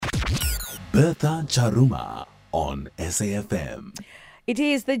Bertha Charuma on SAFM. It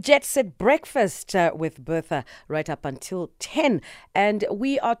is the Jet Set Breakfast with Bertha right up until 10. And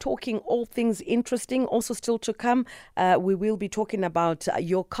we are talking all things interesting. Also still to come, we will be talking about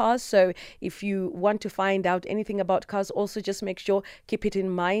your cars. So if you want to find out anything about cars, also just make sure, keep it in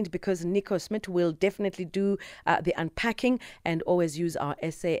mind, because Nico Smith will definitely do the unpacking. And always use our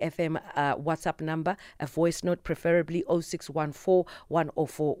SAFM WhatsApp number, a voice note, preferably 0614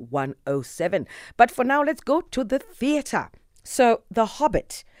 104 107. But for now, let's go to the theatre. So, The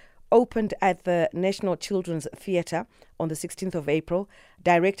Hobbit opened at the National Children's Theatre on the 16th of April,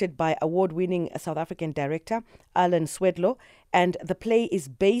 directed by award-winning South African director Alan Swerdlow, and the play is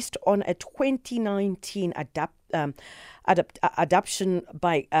based on a 2019 adaptation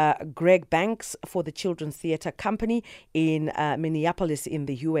by Greg Banks for the Children's Theatre Company in Minneapolis in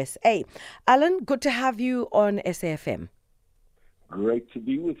the USA. Alan, good to have you on SAFM. Great to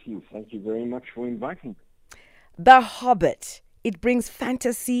be with you. Thank you very much for inviting me. The Hobbit. It brings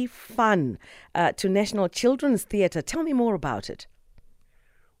fantasy fun to National Children's Theatre. Tell me more about it.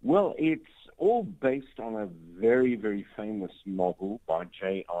 Well, it's all based on a very, very famous novel by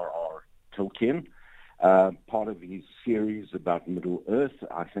J.R.R. Tolkien, part of his series about Middle-earth.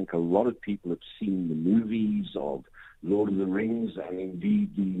 I think a lot of people have seen the movies of Lord of the Rings and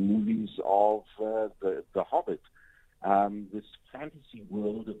indeed the movies of the Hobbit. This fantasy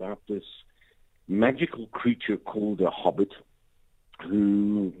world about this magical creature called a hobbit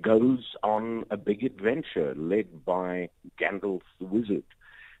who goes on a big adventure led by Gandalf the Wizard.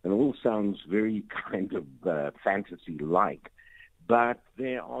 And it all sounds very kind of fantasy-like, but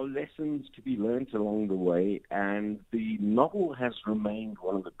there are lessons to be learnt along the way, and the novel has remained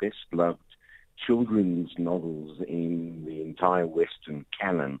one of the best-loved children's novels in the entire Western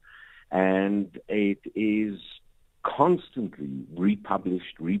canon, and it is constantly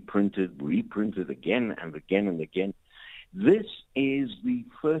republished, reprinted again and again and again. This is the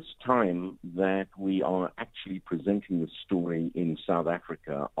first time that we are actually presenting the story in South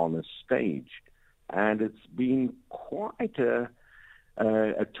Africa on a stage, and it's been quite a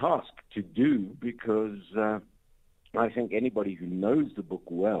task to do, because I think anybody who knows the book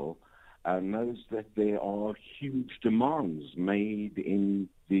well knows that there are huge demands made in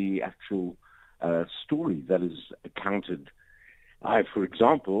the actual story that is accounted. For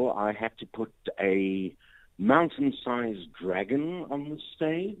example, I had to put a mountain-sized dragon on the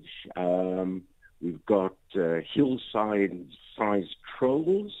stage. We've got hillside-sized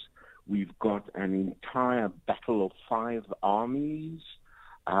trolls. We've got an entire battle of 5 armies,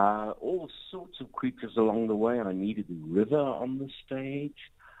 all sorts of creatures along the way. I needed a river on the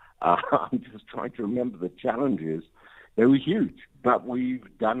stage. I'm just trying to remember the challenges. They were huge, but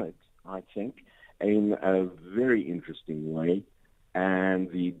we've done it, I think, in a very interesting way. And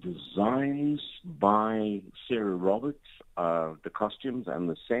the designs by Sarah Roberts, the costumes and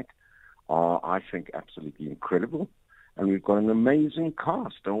the set are, I think, absolutely incredible. And we've got an amazing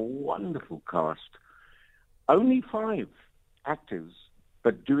cast, a wonderful cast. Only 5 actors,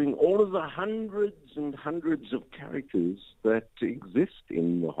 but doing all of the hundreds and hundreds of characters that exist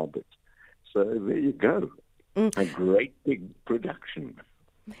in The Hobbit. So there you go. A great big production.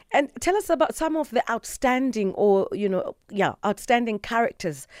 And tell us about some of the outstanding outstanding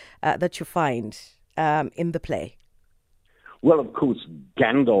characters that you find in the play. Well, of course,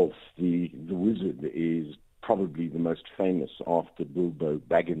 Gandalf the Wizard is probably the most famous after Bilbo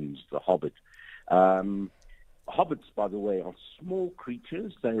Baggins, the Hobbit. Hobbits, by the way, are small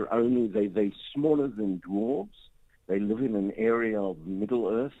creatures. They're smaller than dwarves. They live in an area of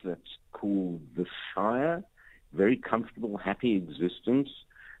Middle-earth that's called the Shire. Very comfortable, happy existence.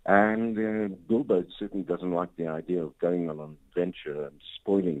 And Bilbo certainly doesn't like the idea of going on an adventure and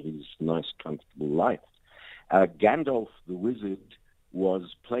spoiling his nice, comfortable life. Gandalf the Wizard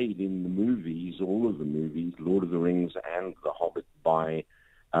was played in the movies, all of the movies, Lord of the Rings and The Hobbit, by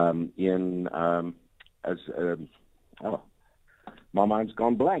Ian, my mind's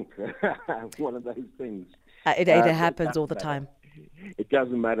gone blank. One of those things. It happens all the time. It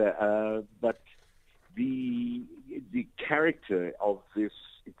doesn't matter, but the character of this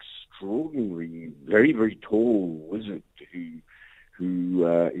extraordinary, very, very tall wizard who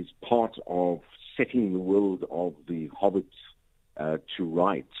is part of setting the world of the Hobbit to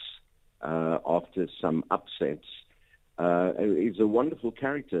rights after some upsets is a wonderful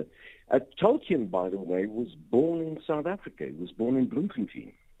character. Tolkien, by the way, was born in South Africa. He was born in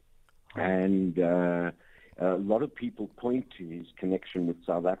Bloemfontein. And a lot of people point to his connection with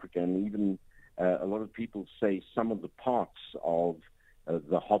South Africa, and even a lot of people say some of the parts of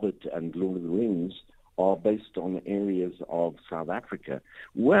The Hobbit and Lord of the Rings are based on areas of South Africa.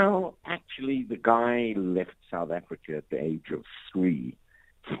 Well, actually, the guy left South Africa at the age of 3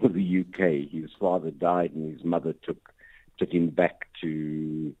 for the UK. His father died and his mother took him back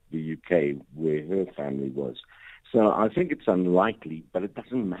to the UK where her family was. So I think it's unlikely, but it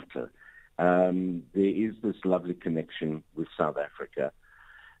doesn't matter. There is this lovely connection with South Africa.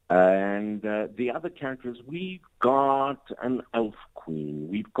 And the other characters, we've got an elf queen,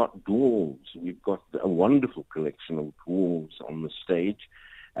 we've got dwarves, we've got a wonderful collection of dwarves on the stage.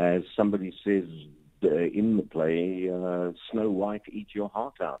 As somebody says in the play, Snow White, eat your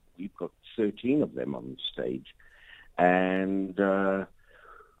heart out. We've got 13 of them on the stage. And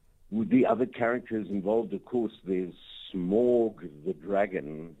with the other characters involved, of course, there's Smorg the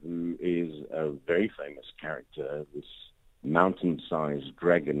dragon, who is a very famous character, this mountain-sized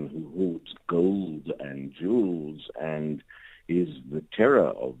dragon who hoards gold and jewels and is the terror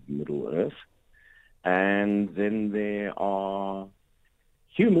of Middle-earth. And then there are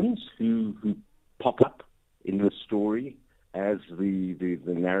humans who pop up in the story as the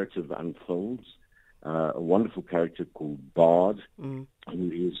narrative unfolds. A wonderful character called Bard, who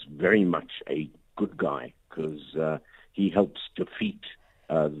is very much a good guy because he helps defeat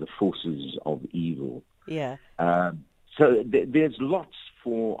the forces of evil. Yeah. So there's lots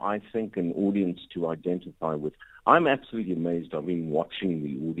for, I think, an audience to identify with. I'm absolutely amazed. I've been watching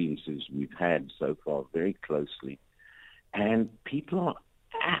the audiences we've had so far very closely, and people are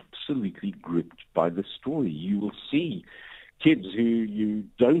absolutely gripped by the story. You will see kids who you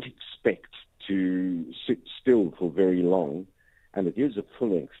don't expect to sit still for very long, and it is a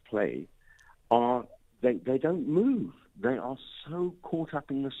full-length play, they don't move. They are so caught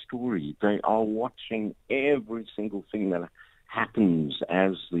up in the story. They are watching every single thing that happens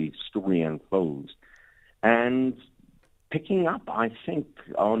as the story unfolds and picking up, I think,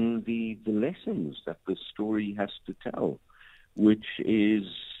 on the lessons that the story has to tell, which is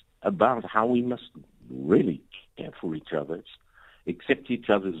about how we must really care for each other, accept each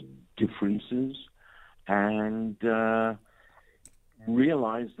other's differences, and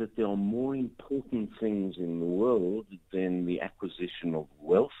realize that there are more important things in the world than the acquisition of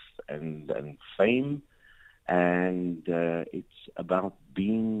wealth and fame, and it's about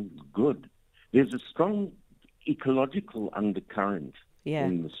being good. There's a strong ecological undercurrent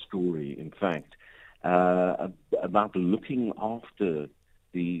in the story, in fact, about looking after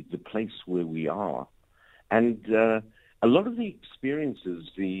the place where we are. And a lot of the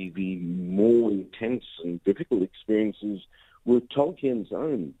experiences, the more intense and difficult experiences, were Tolkien's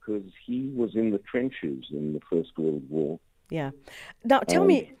own, because he was in the trenches in the First World War. Yeah. Now, tell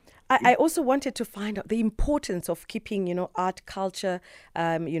me, I also wanted to find out the importance of keeping, art, culture,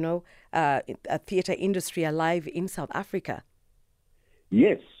 a theatre industry alive in South Africa.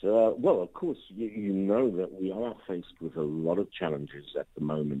 Yes. Well, of course, you know that we are faced with a lot of challenges at the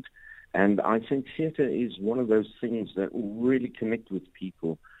moment. And I think theatre is one of those things that really connect with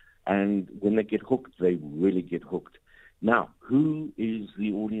people. And when they get hooked, they really get hooked. Now, who is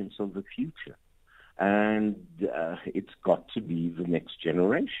the audience of the future? And it's got to be the next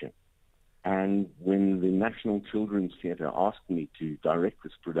generation. And when the National Children's Theatre asked me to direct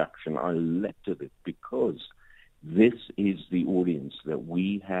this production, I leapt at it because this is the audience that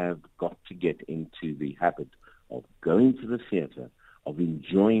we have got to get into the habit of going to the theatre, of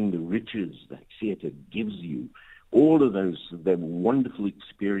enjoying the riches that theatre gives you, all of those wonderful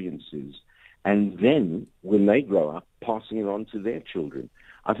experiences, and then, when they grow up, passing it on to their children.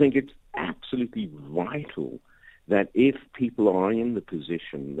 I think it's absolutely vital that if people are in the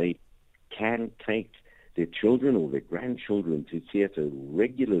position, they can take their children or their grandchildren to theatre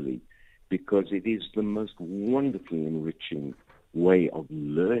regularly, because it is the most wonderfully enriching way of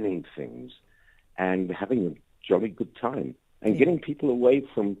learning things and having a jolly good time and getting people away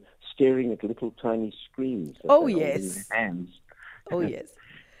from staring at little tiny screens. Oh, yes. Hands. Oh, yes.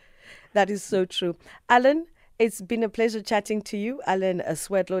 That is so true. Alan, it's been a pleasure chatting to you. Alan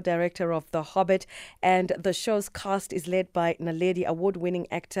Swerdlow, director of The Hobbit, and the show's cast is led by Naledi, award-winning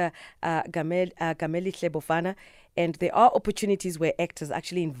actor Gamelihle Bovana. And there are opportunities where actors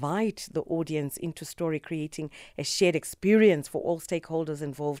actually invite the audience into story, creating a shared experience for all stakeholders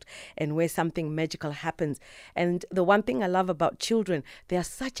involved and where something magical happens. And the one thing I love about children, they are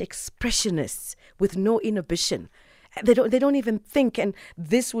such expressionists with no inhibition. They don't even think, and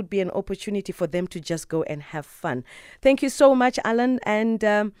this would be an opportunity for them to just go and have fun. Thank you so much, Alan, and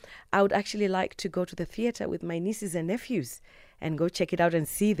I would actually like to go to the theatre with my nieces and nephews and go check it out and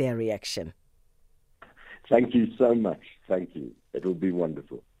see their reaction. Thank you so much. Thank you. It will be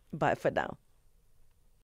wonderful. Bye for now.